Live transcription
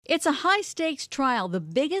It's a high-stakes trial, the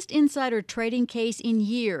biggest insider trading case in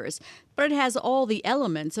years, but it has all the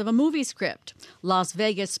elements of a movie script. Las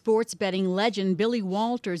Vegas sports betting legend Billy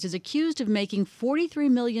Walters is accused of making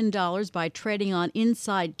 $43 million by trading on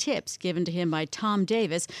inside tips given to him by Tom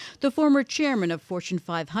Davis, the former chairman of Fortune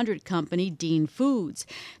 500 company Dean Foods.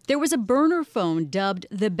 There was a burner phone dubbed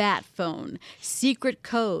the Bat Phone, secret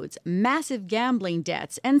codes, massive gambling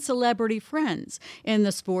debts, and celebrity friends. In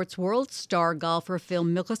the sports world, star golfer Phil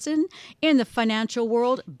Mickelson. In the financial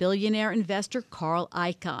world, billionaire investor Carl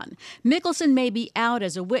Icahn. Mickelson may be out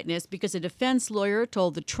as a witness because a defense lawyer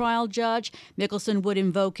told the trial judge Mickelson would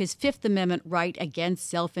invoke his Fifth Amendment right against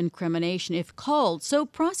self-incrimination if called, so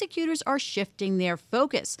prosecutors are shifting their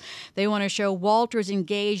focus. They want to show Walters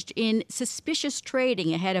engaged in suspicious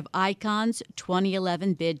trading ahead of Icahn's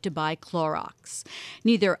 2011 bid to buy Clorox.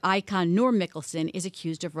 Neither Icahn nor Mickelson is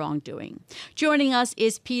accused of wrongdoing. Joining us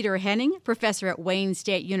is Peter Henning, professor at Wayne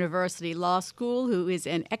State University Law School, who is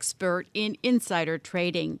an expert in insider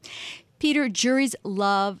trading. Peter, juries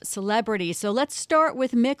love celebrity, so let's start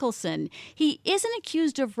with Mickelson. He isn't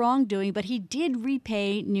accused of wrongdoing, but he did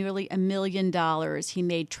repay nearly $1 million he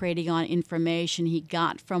made trading on information he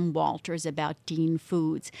got from Walters about Dean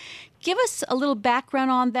Foods. Give us a little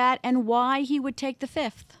background on that and why he would take the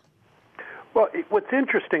fifth. Well, what's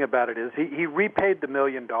interesting about it is he repaid the $1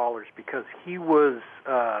 million because he was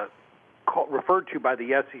referred to by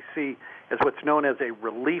the SEC as what's known as a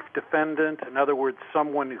relief defendant. In other words,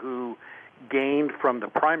 someone who gained from the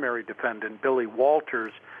primary defendant, Billy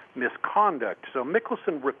Walters' misconduct. So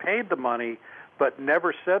Mickelson repaid the money, but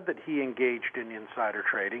never said that he engaged in insider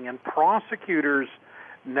trading, and prosecutors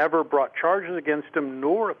never brought charges against him,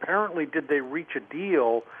 nor apparently did they reach a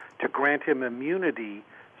deal to grant him immunity.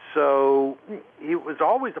 So it was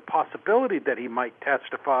always a possibility that he might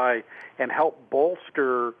testify and help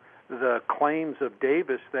bolster the claims of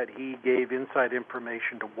Davis that he gave inside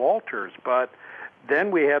information to Walters. But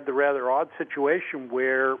then we had the rather odd situation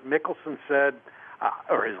where Mickelson said,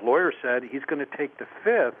 or his lawyer said, he's going to take the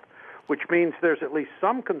fifth, which means there's at least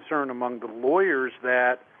some concern among the lawyers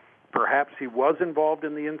that perhaps he was involved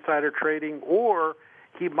in the insider trading, or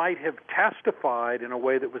he might have testified in a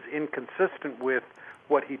way that was inconsistent with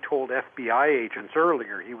what he told FBI agents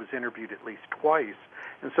earlier. He was interviewed at least twice.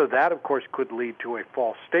 And so that, of course, could lead to a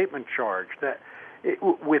false statement charge.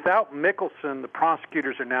 Without Mickelson, the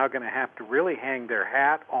prosecutors are now going to have to really hang their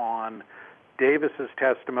hat on Davis's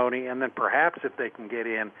testimony, and then perhaps, if they can get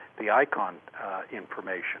in, the Icahn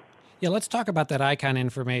information. Yeah, let's talk about that Icahn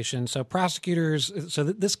information. So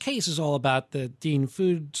this case is all about the Dean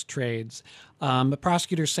Foods trades. But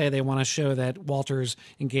prosecutors say they want to show that Walters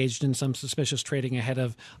engaged in some suspicious trading ahead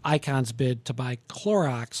of Icahn's bid to buy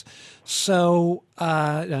Clorox. So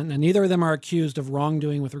neither of them are accused of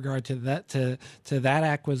wrongdoing with regard to that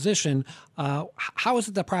acquisition. How is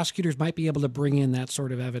it that prosecutors might be able to bring in that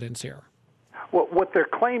sort of evidence here? Well, what they're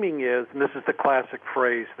claiming is, and this is the classic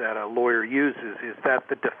phrase that a lawyer uses, is that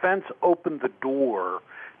the defense opened the door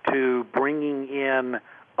to bringing in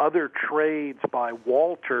other trades by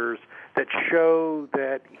Walters that show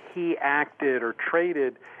that he acted or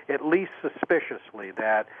traded at least suspiciously,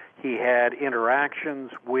 that he had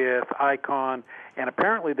interactions with Icahn, and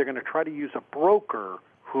apparently they're going to try to use a broker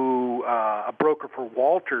for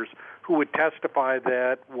Walters, who would testify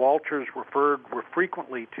that Walters referred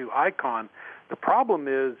frequently to Icahn. The problem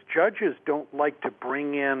is judges don't like to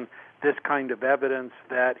bring in this kind of evidence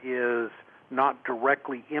that is not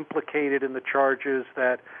directly implicated in the charges,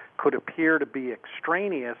 that could appear to be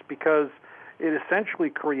extraneous, because it essentially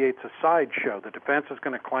creates a sideshow. The defense is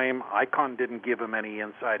going to claim Icahn didn't give him any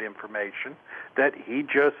inside information, that he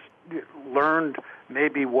just learned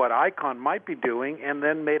maybe what Icahn might be doing and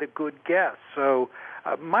then made a good guess. So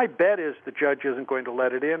my bet is the judge isn't going to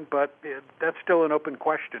let it in, but that's still an open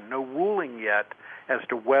question. No ruling yet as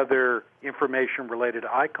to whether information related to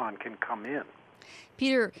Icahn can come in.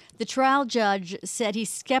 Peter, the trial judge said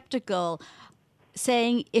he's skeptical,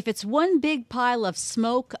 saying, if it's one big pile of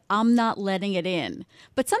smoke, I'm not letting it in.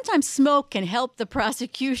 But sometimes smoke can help the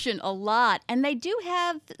prosecution a lot. And they do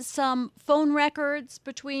have some phone records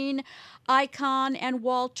between Icahn and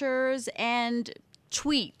Walters and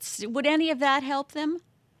tweets. Would any of that help them?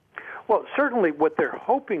 Well, certainly what they're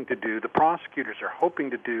hoping to do, the prosecutors are hoping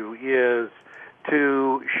to do, is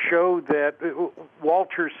to show that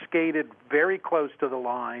Walters skated very close to the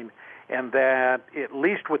line, and that at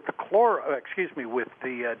least with the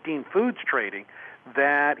Dean Foods trading,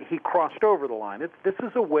 that he crossed over the line. This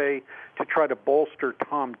is a way to try to bolster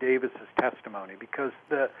Tom Davis's testimony, because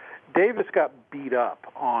Davis got beat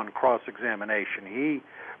up on cross-examination. He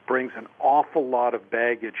brings an awful lot of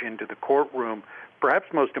baggage into the courtroom, perhaps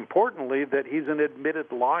most importantly, that he's an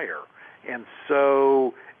admitted liar. And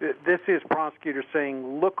so this is prosecutors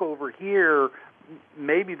saying, look over here,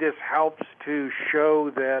 maybe this helps to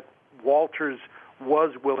show that Walters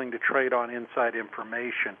was willing to trade on inside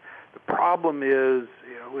information. The problem is,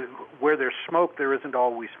 where there's smoke, there isn't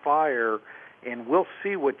always fire, and we'll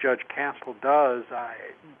see what Judge Castle does.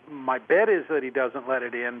 My bet is that he doesn't let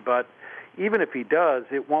it in, but even if he does,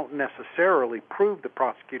 it won't necessarily prove the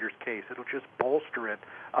prosecutor's case. It'll just bolster it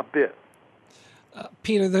a bit.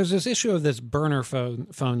 Peter, there's this issue of this burner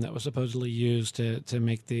phone that was supposedly used to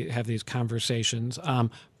have these conversations.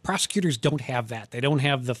 Prosecutors don't have that. They don't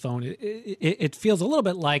have the phone. It feels a little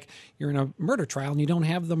bit like you're in a murder trial and you don't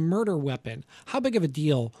have the murder weapon. How big of a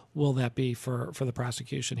deal will that be for the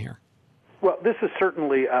prosecution here? Well, this is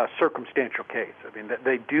certainly a circumstantial case. I mean,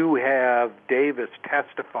 they do have Davis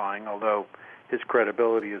testifying, although his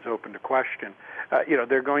credibility is open to question.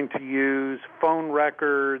 They're going to use phone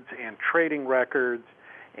records and trading records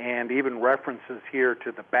and even references here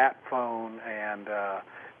to the bat phone and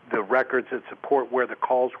the records that support where the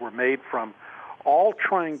calls were made from, all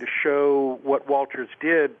trying to show what Walters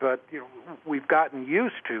did. But we've gotten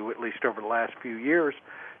used to, at least over the last few years,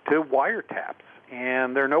 to wiretaps.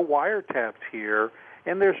 And there are no wiretaps here,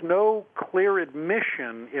 and there's no clear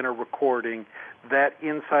admission in a recording that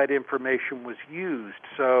inside information was used.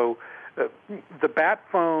 So the bat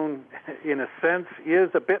phone, in a sense, is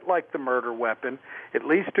a bit like the murder weapon. At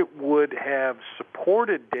least it would have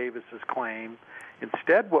supported Davis's claim.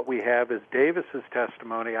 Instead, what we have is Davis's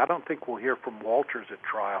testimony. I don't think we'll hear from Walters at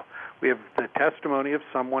trial. We have the testimony of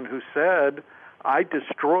someone who said, I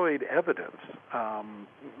destroyed evidence.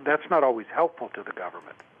 That's not always helpful to the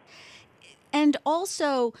government. And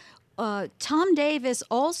also, Tom Davis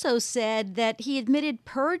also said that he admitted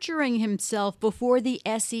perjuring himself before the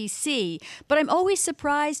SEC. But I'm always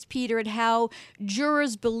surprised, Peter, at how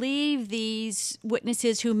jurors believe these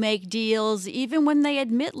witnesses who make deals, even when they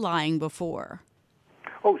admit lying before.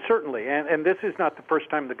 Oh, certainly. And this is not the first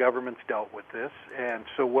time the government's dealt with this. And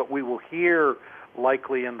so what we will hear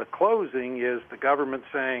likely in the closing is the government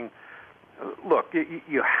saying, look,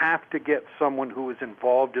 you have to get someone who is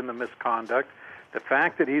involved in the misconduct. The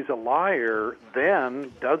fact that he's a liar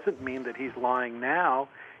then doesn't mean that he's lying now.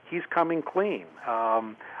 He's coming clean.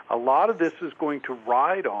 A lot of this is going to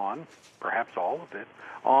ride on, perhaps all of it,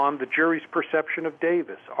 on the jury's perception of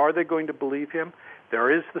Davis. Are they going to believe him?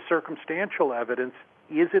 There is the circumstantial evidence.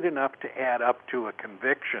 Is it enough to add up to a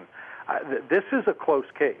conviction? This is a close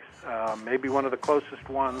case, maybe one of the closest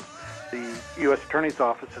ones the U.S. Attorney's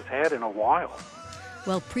Office has had in a while.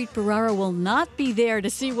 Well, Preet Bharara will not be there to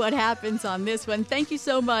see what happens on this one. Thank you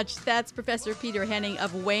so much. That's Professor Peter Henning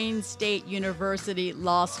of Wayne State University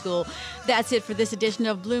Law School. That's it for this edition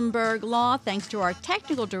of Bloomberg Law. Thanks to our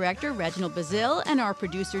technical director, Reginald Bazille, and our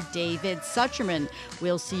producer, David Sucherman.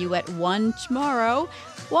 We'll see you at 1 tomorrow,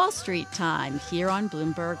 Wall Street time, here on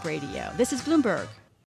Bloomberg Radio. This is Bloomberg.